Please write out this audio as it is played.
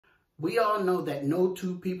We all know that no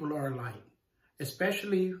two people are alike,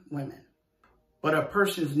 especially women. But a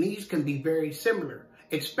person's needs can be very similar,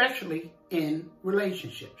 especially in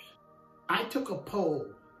relationships. I took a poll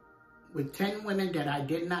with 10 women that I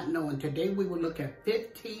did not know, and today we will look at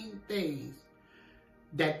 15 things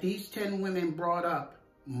that these 10 women brought up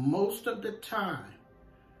most of the time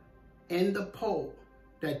in the poll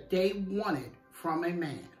that they wanted from a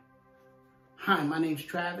man. Hi, my name's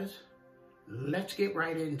Travis. Let's get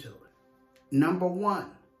right into it. Number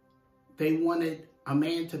one, they wanted a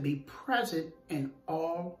man to be present in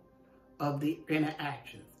all of the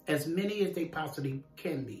interactions, as many as they possibly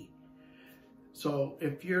can be. So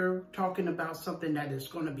if you're talking about something that is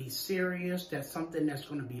going to be serious, that's something that's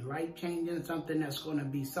going to be life-changing, something that's going to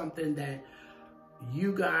be something that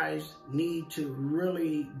you guys need to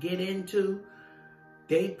really get into,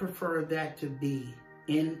 they prefer that to be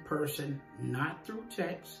in person, not through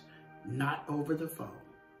text, not over the phone.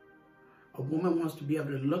 A woman wants to be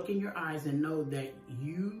able to look in your eyes and know that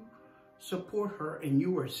you support her and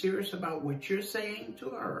you are serious about what you're saying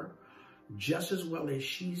to her, just as well as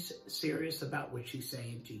she's serious about what she's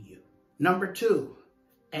saying to you. Number two,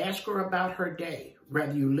 ask her about her day.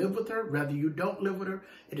 Whether you live with her, whether you don't live with her,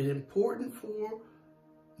 it is important for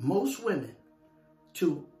most women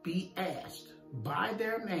to be asked by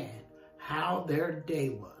their man how their day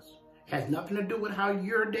was. It has nothing to do with how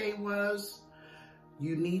your day was.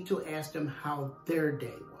 You need to ask them how their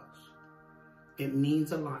day was. It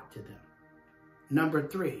means a lot to them. Number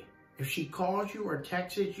three, if she calls you or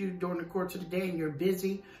texts you during the course of the day and you're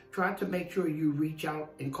busy, try to make sure you reach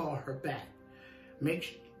out and call her back.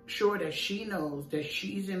 Make sure that she knows that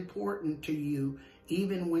she's important to you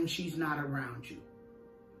even when she's not around you.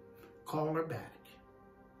 Call her back.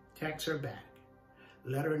 Text her back.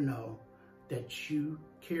 Let her know that you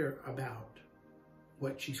care about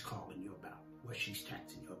what she's calling you about, what she's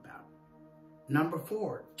texting you about. Number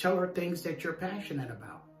four, tell her things that you're passionate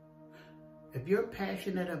about. If you're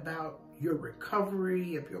passionate about your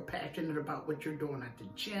recovery, if you're passionate about what you're doing at the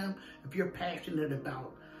gym, if you're passionate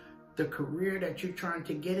about the career that you're trying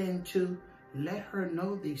to get into, let her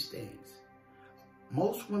know these things.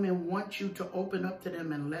 Most women want you to open up to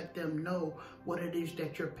them and let them know what it is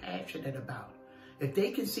that you're passionate about. If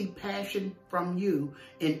they can see passion from you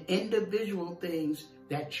in individual things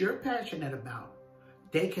that you're passionate about,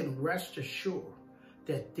 they can rest assured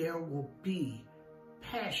that there will be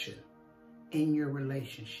passion in your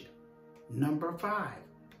relationship. Number five,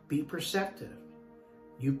 be perceptive.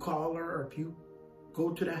 You call her, or if you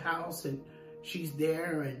go to the house and she's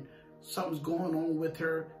there and something's going on with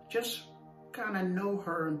her, just kind of know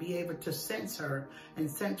her and be able to sense her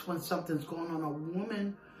and sense when something's going on. A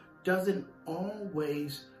woman doesn't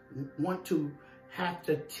always want to have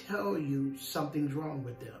to tell you something's wrong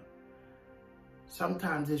with them.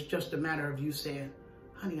 Sometimes it's just a matter of you saying,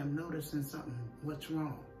 honey, I'm noticing something, what's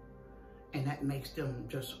wrong? And that makes them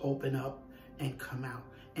just open up and come out.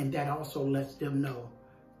 And that also lets them know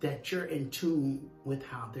that you're in tune with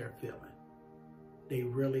how they're feeling. They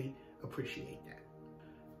really appreciate that.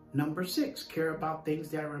 Number six, care about things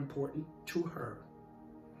that are important to her.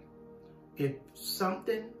 If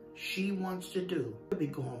something she wants to do, it could be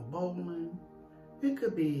going bowling, it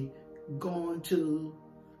could be going to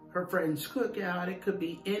her friend's cookout, it could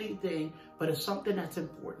be anything, but it's something that's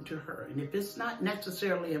important to her. And if it's not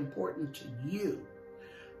necessarily important to you,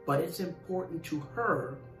 but it's important to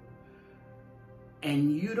her,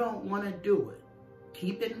 and you don't want to do it,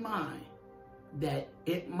 keep in mind that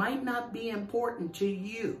it might not be important to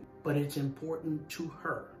you, but it's important to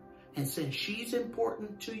her. And since she's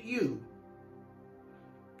important to you,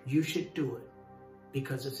 you should do it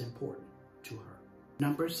because it's important to her.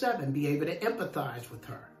 Number seven, be able to empathize with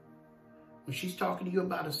her. When she's talking to you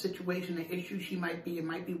about a situation, an issue, it might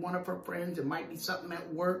be one of her friends, it might be something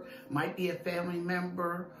at work, it might be a family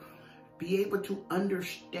member. Be able to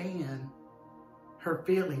understand her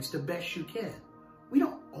feelings the best you can. We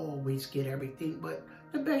don't always get everything, but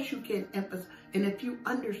the best you can empathize. And if you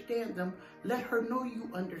understand them, let her know you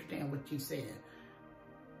understand what she's saying.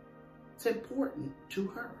 It's important to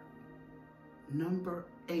her. Number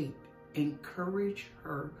eight, encourage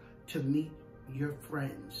her to meet your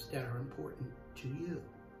friends that are important to you.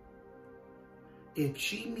 If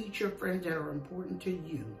she meets your friends that are important to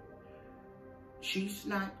you, she's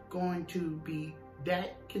not going to be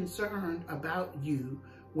that concerned about you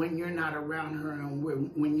when you're not around her and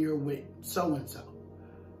when you're with so-and-so.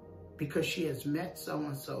 Because she has met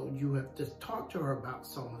so-and-so, you have to talk to her about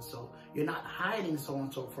so-and-so. You're not hiding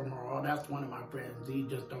so-and-so from her. Oh, that's one of my friends. He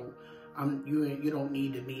just don't, you don't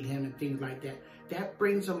need to meet him and things like that. That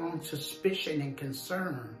brings along suspicion and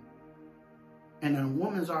concern And a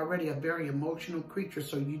woman's already a very emotional creature,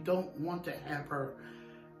 so you don't want to have her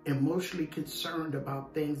emotionally concerned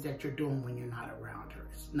about things that you're doing when you're not around her.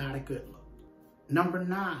 It's not a good look. Number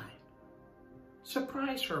 9,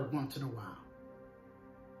 surprise her once in a while.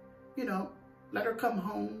 You know, let her come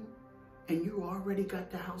home and you already got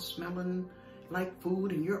the house smelling like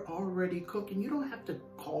food and you're already cooking. You don't have to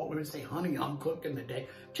call her and say, honey, I'm cooking today.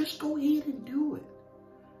 Just go ahead and do it.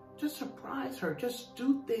 Just surprise her. Just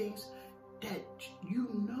do things that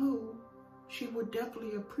you know she would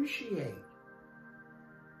definitely appreciate.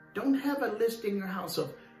 Don't have a list in your house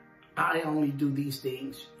of, I only do these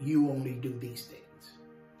things, you only do these things.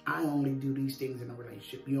 I only do these things in a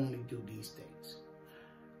relationship, you only do these things.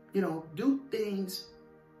 You know, do things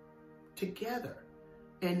together.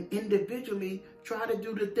 And individually, try to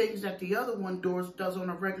do the things that the other one does on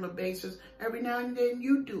a regular basis. Every now and then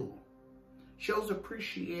you do them. Shows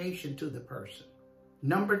appreciation to the person.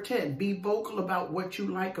 Number 10, be vocal about what you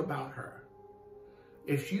like about her.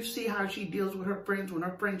 If you see how she deals with her friends, when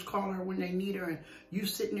her friends call her when they need her, and you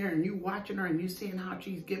sitting there and you watching her and you seeing how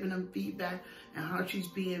she's giving them feedback and how she's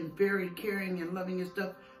being very caring and loving and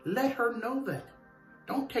stuff, let her know that.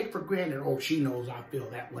 Don't take for granted, oh, she knows I feel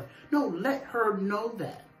that way. No, let her know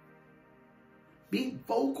that. Be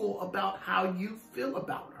vocal about how you feel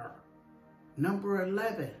about her. Number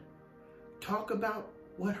 11, talk about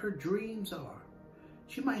what her dreams are.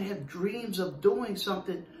 She might have dreams of doing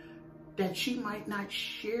something that she might not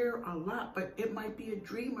share a lot, but it might be a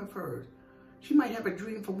dream of hers. She might have a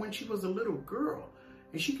dream from when she was a little girl,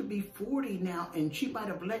 and she could be 40 now, and she might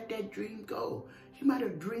have let that dream go. She might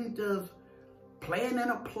have dreamed of playing in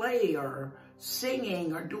a play or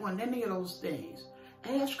singing or doing any of those things.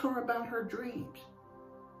 Ask her about her dreams.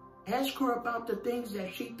 Ask her about the things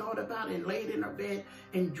that she thought about and laid in her bed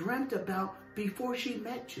and dreamt about before she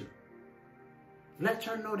met you. Let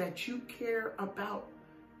her know that you care about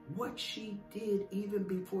what she did even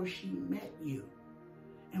before she met you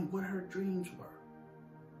and what her dreams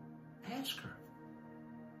were. Ask her.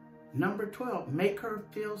 Number 12, make her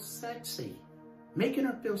feel sexy. Making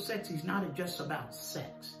her feel sexy is not just about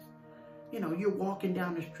sex. You know, you're walking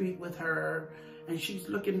down the street with her and she's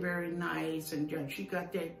looking very nice and she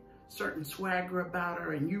got that certain swagger about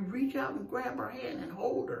her, and you reach out and grab her hand and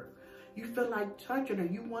hold her. You feel like touching her.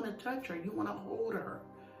 You want to touch her. You want to hold her.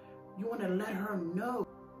 You want to let her know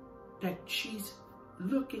that she's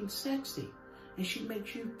looking sexy and she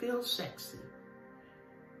makes you feel sexy.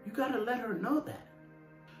 You got to let her know that.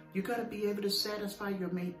 You got to be able to satisfy your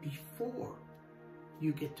mate before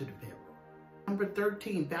you get to the bedroom. Number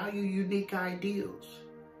 13, value unique ideals.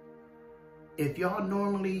 If y'all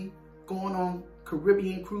normally going on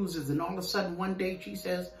Caribbean cruises and all of a sudden one day she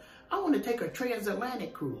says, I want to take a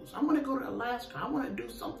transatlantic cruise. I want to go to Alaska. I want to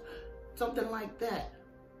do something like that.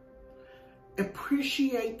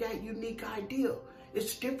 Appreciate that unique ideal.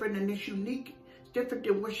 It's different and it's unique. It's different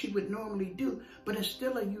than what she would normally do, but it's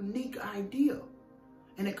still a unique ideal.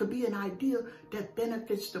 And it could be an ideal that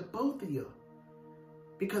benefits to both of you.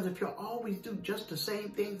 Because if you always do just the same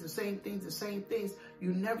things,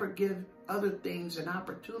 you never give other things an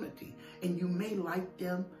opportunity. And you may like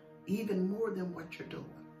them even more than what you're doing.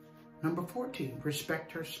 Number 14,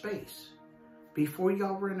 respect her space. Before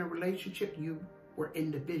y'all were in a relationship, you were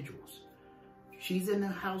individuals. She's in the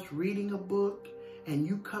house reading a book, and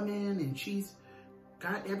you come in and she's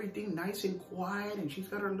got everything nice and quiet, and she's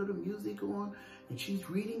got her little music on, and she's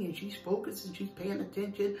reading and she's focused and she's paying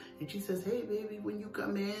attention, and she says, hey baby, when you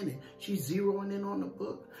come in, and she's zeroing in on the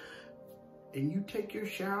book, and you take your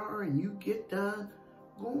shower and you get done,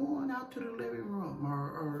 go on out to the living room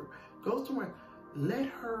or go somewhere. Let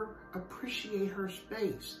her appreciate her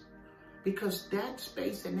space, because that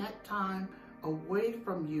space and that time away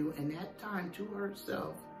from you and that time to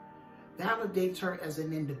herself validates her as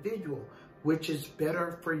an individual, which is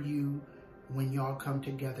better for you when y'all come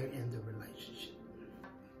together in the relationship.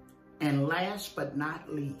 And last but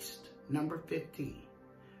not least, number 15,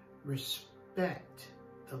 respect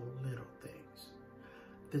the little things.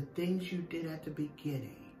 The things you did at the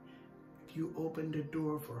beginning. If you opened the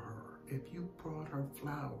door for her, if you brought her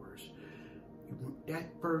flowers, that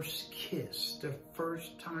first kiss, the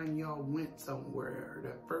first time y'all went somewhere,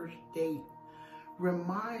 the first date,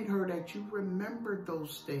 remind her that you remembered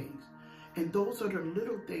those things. And those are the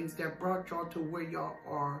little things that brought y'all to where y'all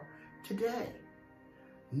are today.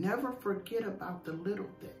 Never forget about the little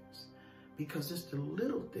things, because it's the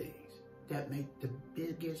little things that make the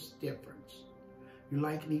biggest difference. If you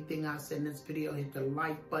like anything I said in this video, hit the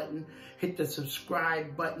like button, hit the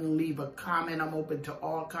subscribe button, leave a comment. I'm open to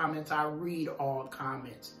all comments. I read all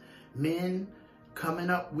comments. Men, Coming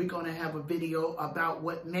up, we're going to have a video about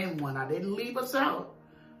what men want. I didn't leave us out,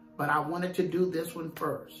 but I wanted to do this one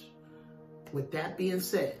first. With that being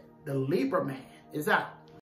said, the Libra man is out.